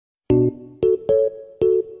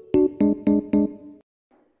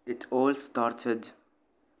It all started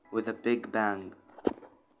with a big bang.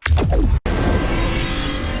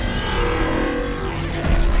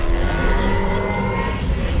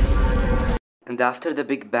 And after the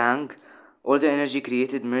Big Bang, all the energy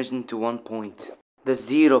created merged into one point. The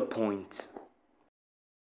 0 point.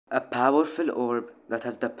 A powerful orb that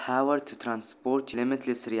has the power to transport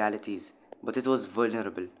limitless realities, but it was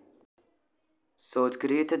vulnerable. So it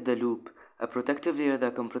created the loop, a protective layer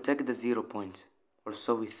that can protect the 0 point, or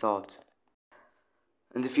so we thought.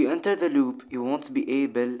 And if you enter the loop, you won't be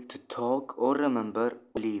able to talk or remember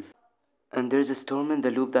or leave. And there's a storm in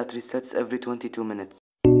the loop that resets every 22 minutes.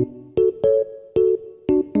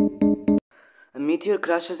 A meteor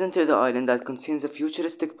crashes into the island that contains a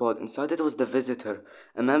futuristic pod. Inside it was the Visitor,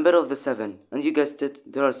 a member of the Seven, and you guessed it,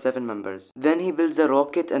 there are 7 members. Then he builds a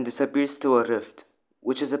rocket and disappears to a rift,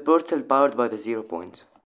 which is a portal powered by the 0 point.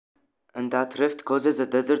 And that rift causes a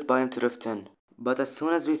desert biome to rift in. But as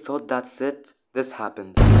soon as we thought that's it, this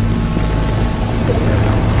happened.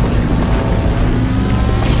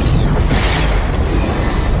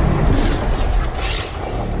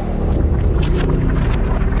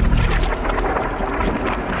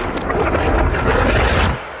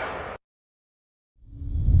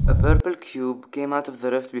 A purple cube came out of the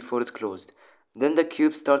rift before it closed. Then the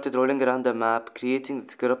cube started rolling around the map, creating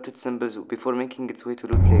its corrupted symbols before making its way to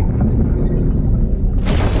Loot Lake.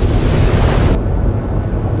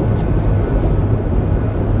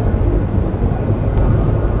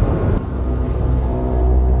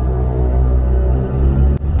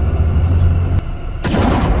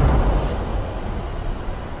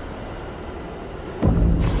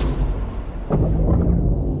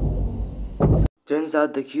 Turns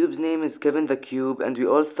out the cube's name is Kevin the Cube, and we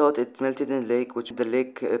all thought it melted in a lake, which made the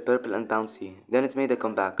lake purple and bouncy. Then it made a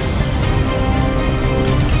comeback.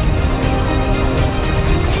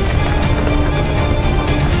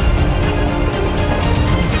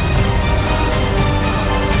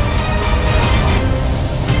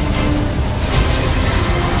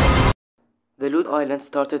 The Loot Island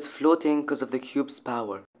started floating because of the cube's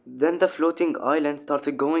power. Then the floating island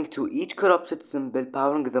started going to each corrupted symbol,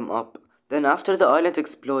 powering them up. Then after the island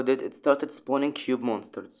exploded, it started spawning cube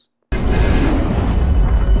monsters.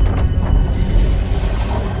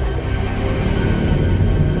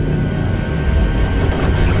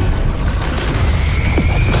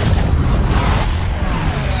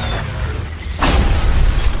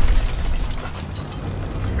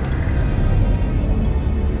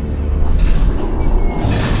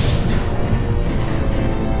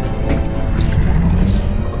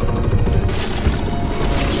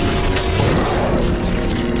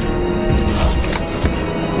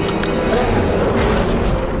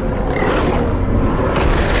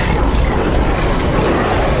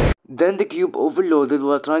 Then the cube overloaded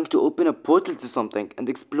while trying to open a portal to something and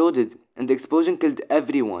exploded, and the explosion killed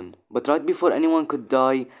everyone. But right before anyone could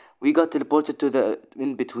die, we got teleported to the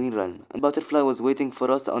in-between realm, and Butterfly was waiting for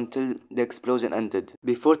us until the explosion ended,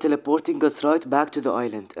 before teleporting us right back to the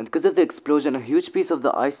island. And because of the explosion, a huge piece of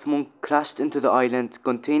the Ice Moon crashed into the island,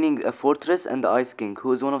 containing a fortress and the Ice King,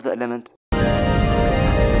 who is one of the elements.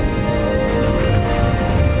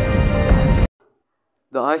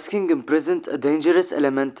 The Ice King imprisoned a dangerous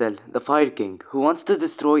elemental, the Fire King, who wants to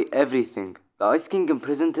destroy everything. The Ice King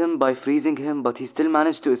imprisoned him by freezing him, but he still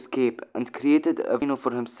managed to escape and created a volcano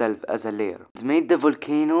for himself as a lair. It made the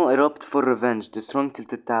volcano erupt for revenge, destroying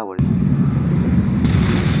Tilted Towers.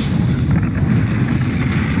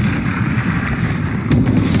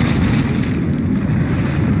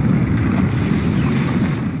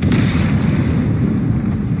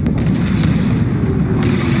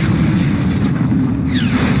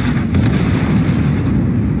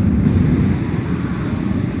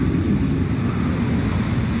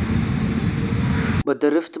 But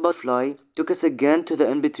the Rift Butterfly took us again to the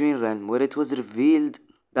in-between realm, where it was revealed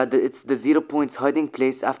that it's the 0 point's hiding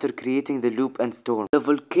place after creating the loop and storm. The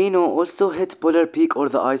volcano also hit Polar Peak or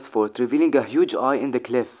the Ice Fort, revealing a huge eye in the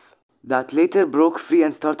cliff that later broke free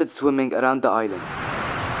and started swimming around the island.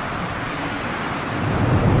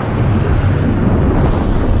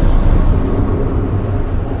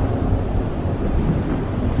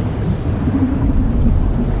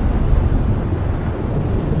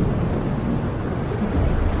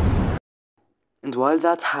 And while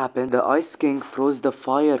that happened, the Ice King froze the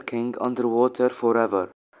Fire King underwater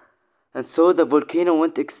forever. And so the volcano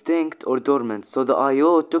went extinct or dormant, so the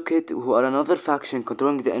IO took it, who are another faction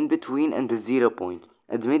controlling the in-between and the 0 point,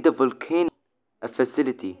 and made the volcano a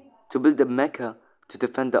facility to build a mecha to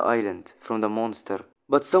defend the island from the monster.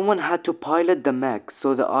 But someone had to pilot the mech,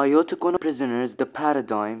 so the IO took on prisoners the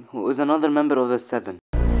Paradigm, who is another member of the Seven.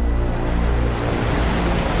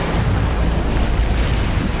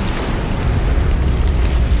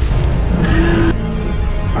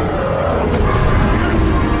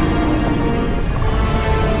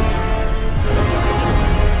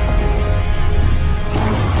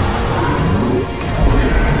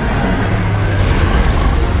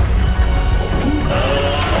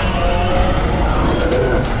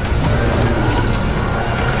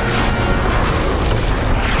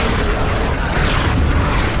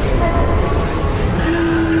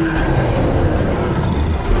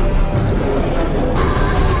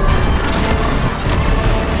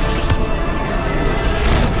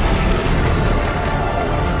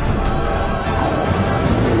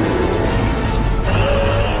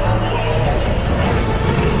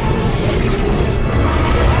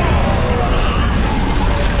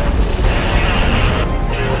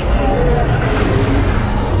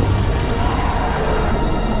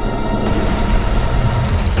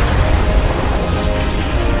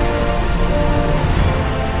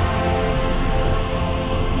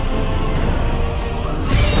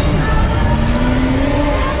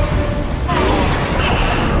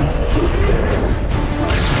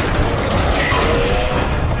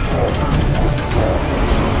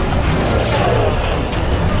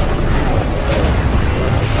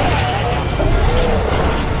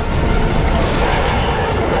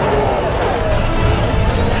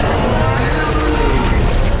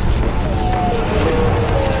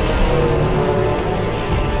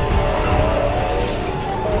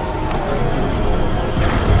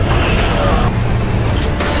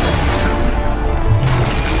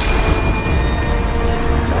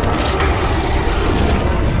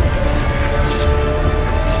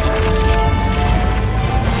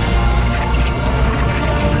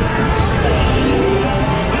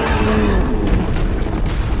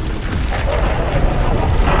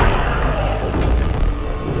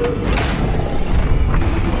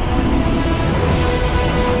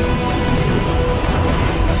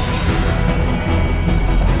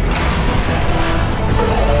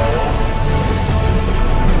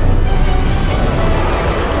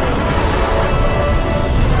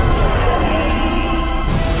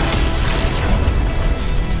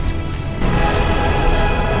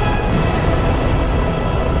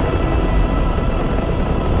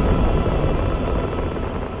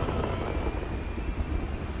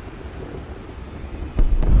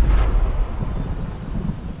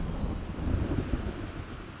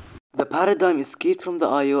 Paradigm escaped from the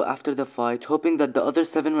IO after the fight, hoping that the other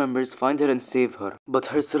 7 members find her and save her. But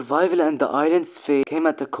her survival and the island's fate came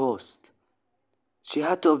at a cost. She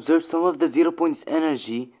had to absorb some of the 0 Point's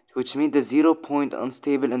energy, which made the 0 Point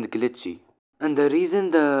unstable and glitchy. And the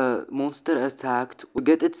reason the monster attacked would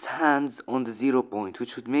get its hands on the 0 Point,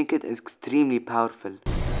 which would make it extremely powerful.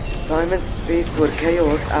 Time and space were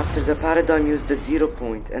chaos after the Paradigm used the 0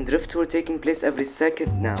 Point, and rifts were taking place every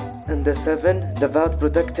second now. And the 7, the vowed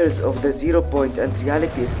protectors of the 0 Point and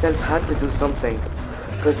reality itself, had to do something.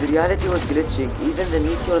 Because reality was glitching. Even the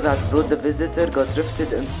meteor that brought the visitor got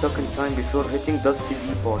rifted and stuck in time before hitting Dusty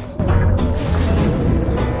Depot.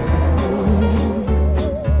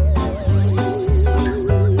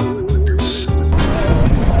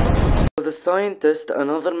 The scientist,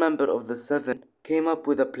 another member of the 7, came up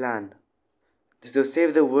with a plan to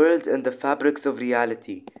save the world and the fabrics of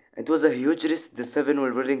reality. It was a huge risk the 7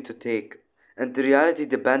 were willing to take, and the reality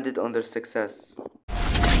depended on their success.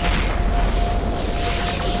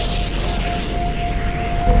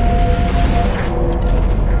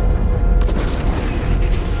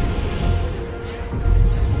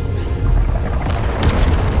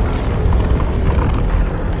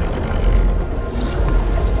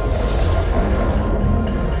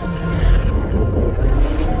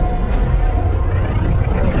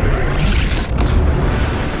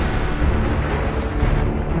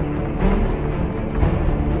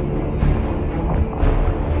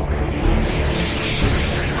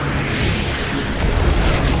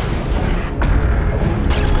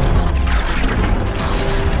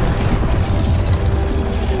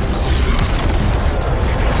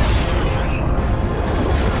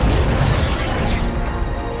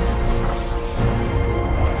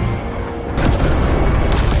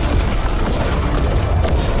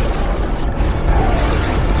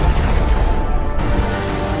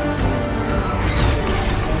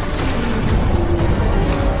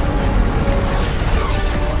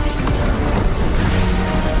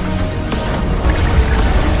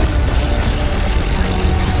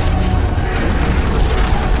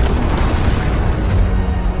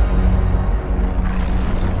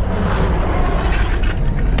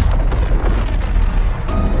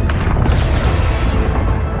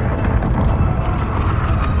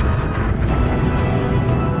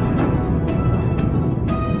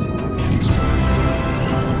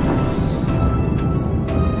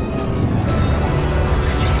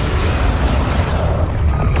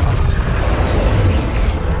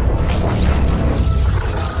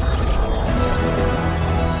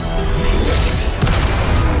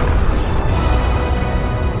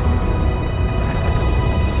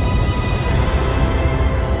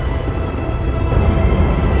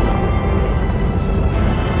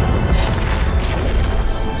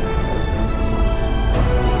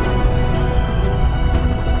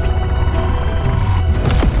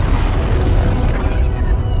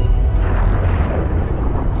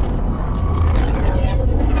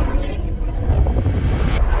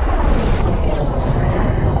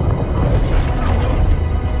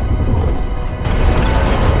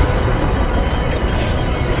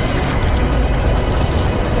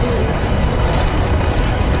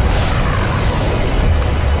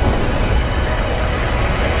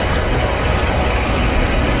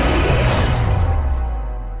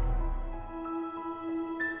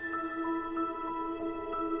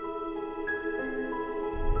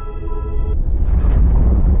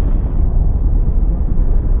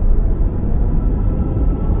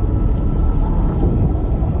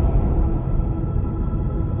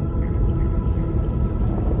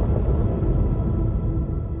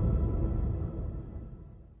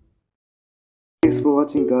 Thanks for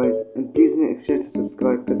watching guys, and please make sure to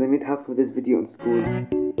subscribe because I made half of this video in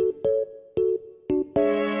school.